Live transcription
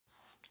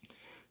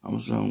I'm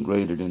something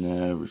greater than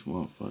the average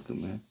motherfucker,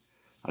 man.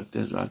 Like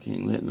that's why I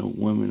can't let no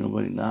woman,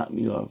 nobody knock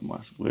me off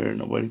my square.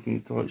 Nobody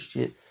can talk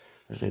shit.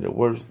 I say the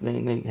worst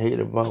thing they hate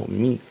about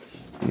me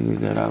is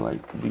that I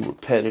like to be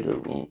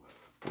repetitive on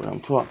what I'm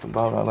talking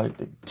about. I like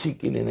to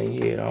kick it in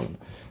their head.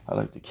 I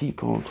like to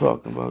keep on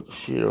talking about the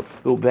shit or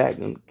go back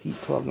and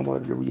keep talking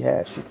about it and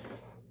rehash it.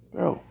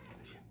 Bro,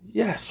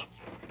 yes.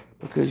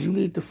 Because you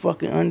need to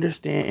fucking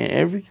understand in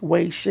every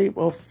way, shape,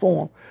 or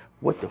form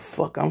what the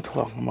fuck I'm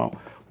talking about,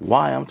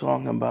 why I'm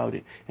talking about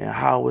it, and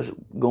how it's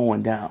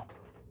going down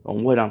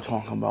on what I'm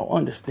talking about.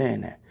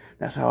 Understand that.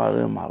 That's how I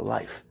live my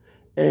life.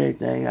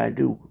 Everything I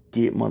do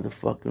get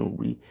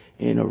motherfucking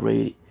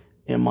reiterated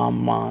in my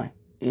mind,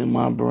 in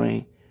my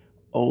brain,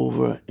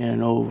 over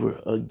and over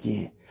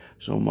again.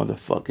 So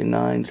motherfucking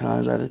 9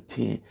 times out of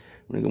 10,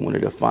 when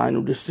the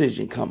final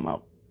decision come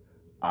out,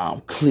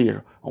 I'm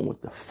clear on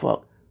what the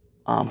fuck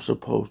I'm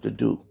supposed to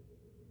do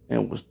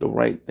and what's the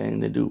right thing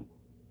to do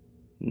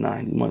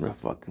 90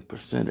 motherfucking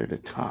 % of the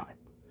time.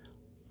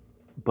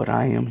 But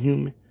I am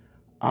human.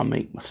 I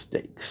make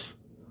mistakes.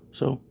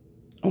 So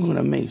I'm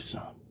gonna make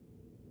some.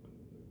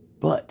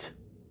 But,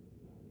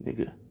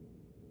 nigga,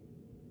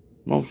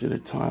 most of the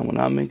time when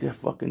I make a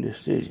fucking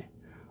decision,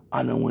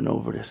 I done went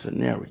over the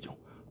scenario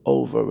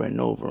over and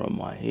over in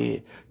my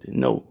head to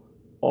know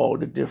all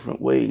the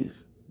different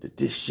ways that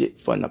this shit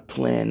finna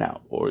plan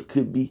out, or it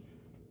could be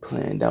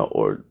planned out,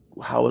 or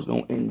how it's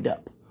gonna end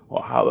up,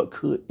 or how it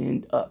could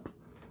end up.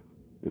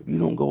 If you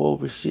don't go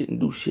over shit and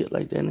do shit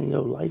like that in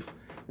your life,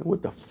 then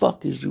what the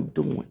fuck is you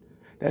doing?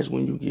 That's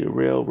when you get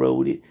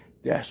railroaded.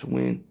 That's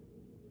when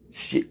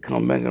shit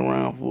come back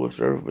around for a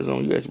surface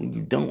on you. That's when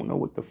you don't know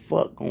what the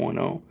fuck going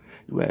on.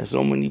 You have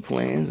so many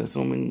plans and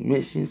so many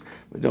missions,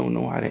 but don't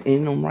know how to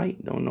end them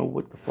right. Don't know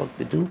what the fuck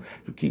to do.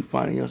 You keep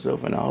finding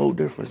yourself in a whole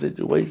different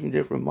situation,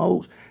 different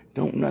modes.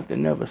 Don't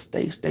nothing never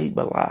stay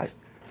stabilized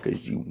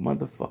because you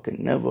motherfucking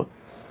never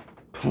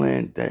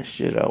planned that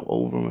shit out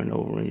over and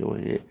over in your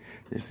head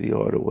to see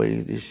all the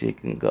ways this shit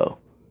can go.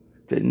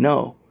 To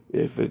know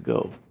if it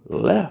go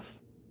left,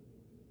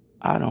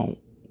 I don't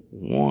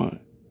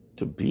want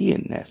to be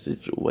in that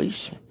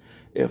situation.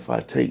 If I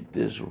take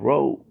this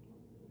road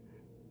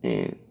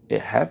and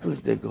it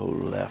happens to go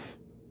left,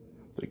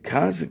 the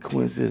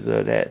consequences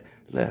of that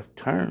left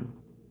turn,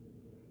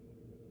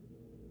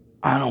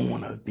 I don't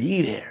want to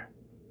be there.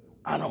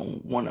 I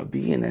don't want to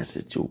be in that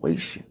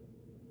situation.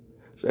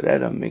 So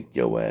that'll make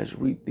your ass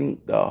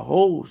rethink the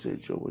whole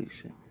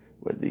situation,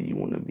 whether you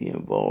want to be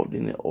involved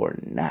in it or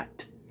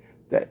not.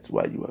 That's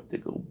why you have to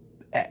go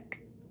back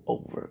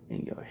over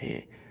in your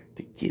head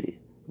to get it.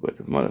 But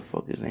if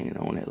motherfuckers ain't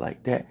on it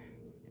like that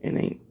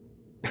and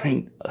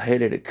ain't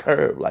ahead of the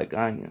curve like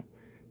I am,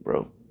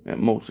 bro,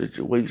 in most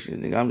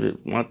situations,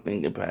 nigga, my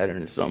thinking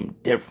pattern is something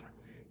different,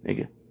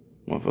 nigga.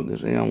 Motherfuckers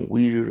say I'm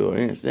weird or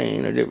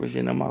insane or different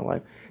shit in my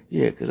life.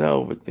 Yeah, because I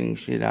overthink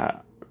shit.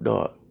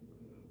 Dog,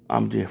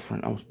 I'm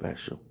different. I'm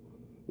special.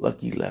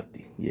 Lucky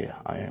lefty. Yeah,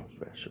 I am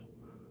special,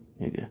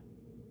 nigga.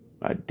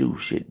 I do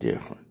shit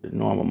different. The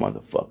normal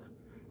motherfucker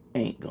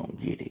ain't gonna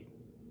get it.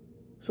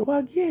 So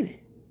I get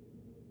it.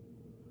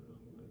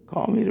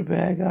 Call me the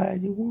bad guy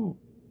you want.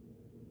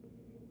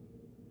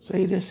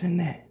 Say this and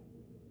that.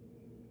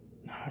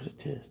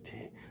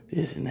 Narcissist,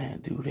 this and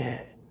that, do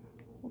that.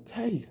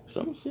 Okay,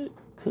 some shit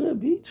could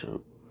be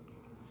true.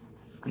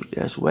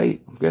 Guess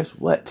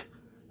what?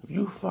 If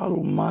you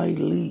follow my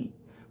lead,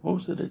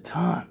 most of the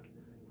time,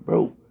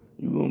 bro,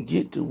 you gonna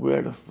get to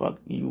where the fuck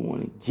you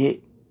wanna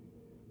get.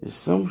 There's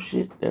some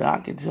shit that I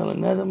can tell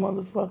another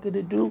motherfucker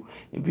to do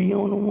and be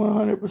on them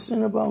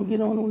 100% about and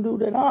get on them do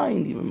that I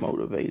ain't even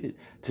motivated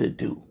to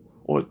do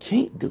or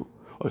can't do,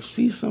 or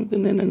see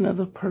something in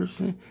another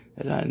person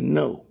that I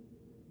know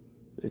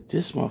that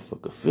this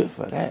motherfucker fit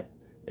for that.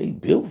 They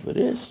built for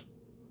this.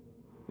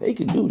 They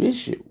can do this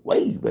shit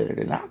way better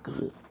than I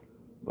could.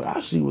 But I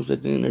see what's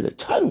at the end of the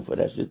tunnel for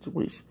that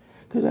situation.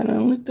 Because I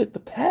done looked at the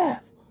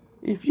path.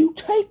 If you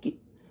take it,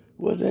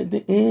 what's at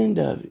the end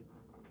of it?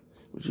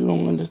 But you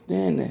don't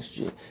understand that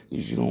shit.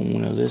 Because you don't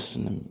want to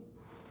listen to me.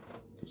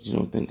 Because you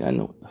don't think I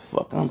know what the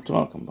fuck I'm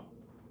talking about.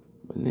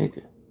 But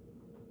nigga,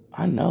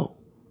 I know.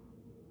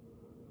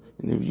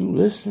 And if you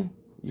listen,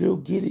 you'll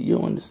get it,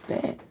 you'll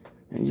understand.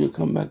 And you'll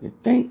come back and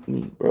thank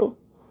me, bro.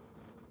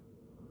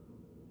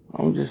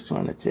 I'm just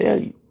trying to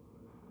tell you.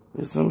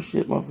 There's some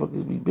shit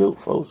motherfuckers be built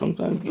for.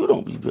 Sometimes you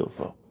don't be built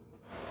for.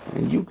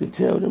 And you can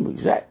tell them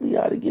exactly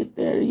how to get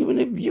there, even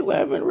if you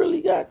haven't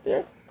really got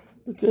there.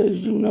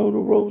 Because you know the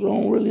ropes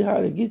on really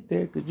how to get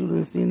there, because you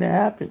done seen that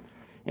happen.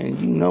 And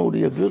you know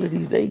the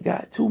abilities they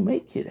got to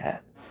make it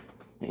happen.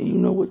 And you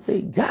know what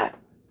they got.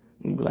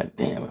 And you be like,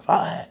 damn, if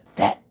I had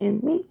that in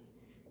me,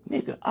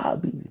 nigga, I'll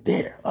be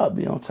there. I'll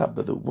be on top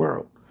of the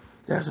world.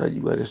 That's how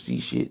you gotta see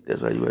shit.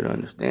 That's how you gotta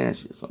understand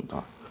shit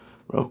sometimes,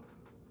 bro.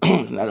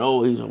 Not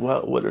always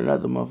about what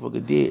another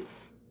motherfucker did.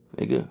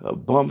 Nigga, a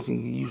bum can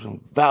give you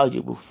some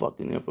valuable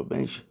fucking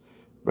information,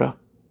 bro.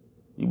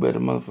 You better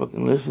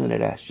motherfucking listen to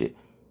that shit.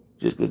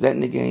 Just because that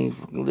nigga ain't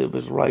fucking live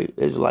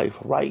his life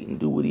right and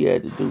do what he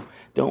had to do,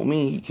 don't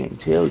mean he can't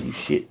tell you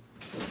shit.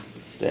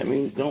 That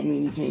don't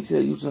mean he can't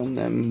tell you something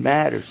that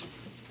matters,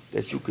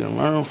 that you can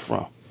learn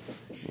from.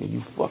 And you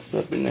fucked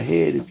up in the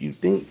head if you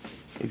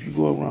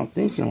go around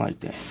thinking like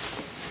that.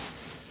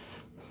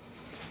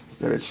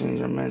 You gotta change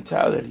your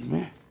mentality,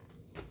 man.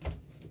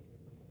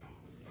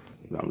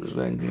 I'm just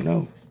letting you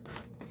know.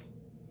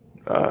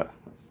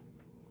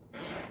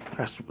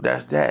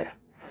 That's that,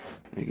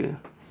 nigga.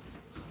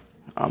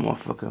 I'm a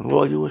fucking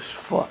loyal as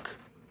fuck.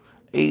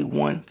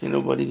 A1, can't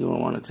nobody gonna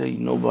want to tell you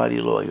nobody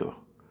loyal.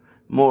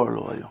 More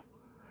loyal.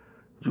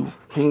 You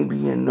can't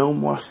be in no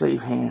more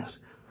safe hands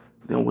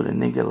than with a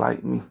nigga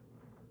like me.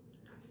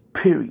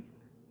 Period.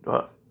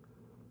 Dog.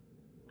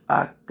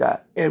 I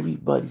got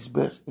everybody's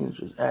best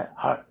interest at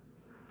heart.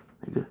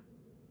 Nigga.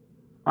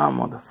 I'm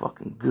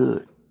motherfucking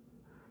good.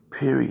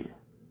 Period.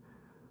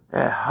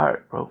 At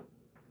heart, bro.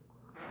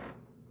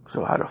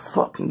 So how the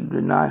fuck can you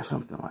deny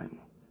something like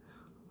me?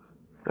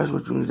 That's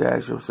what you need to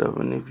ask yourself.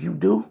 And if you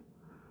do,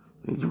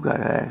 then you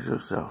gotta ask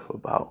yourself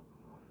about,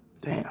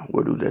 damn,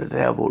 where do the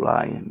devil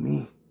lie in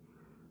me?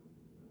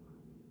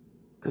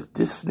 Cause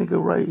this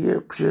nigga right here,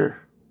 pure.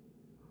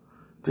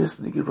 This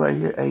nigga right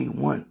here,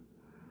 A1.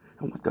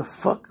 And what the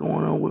fuck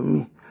going on with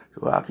me?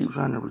 So I keep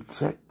trying to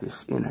reject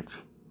this energy.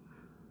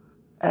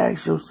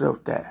 Ask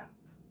yourself that.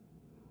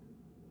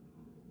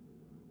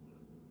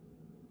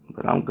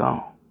 But I'm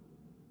gone.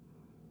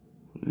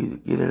 You either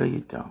get it or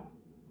you don't.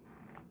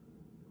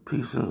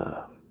 Peace and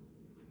love.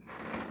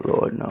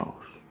 Lord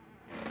knows.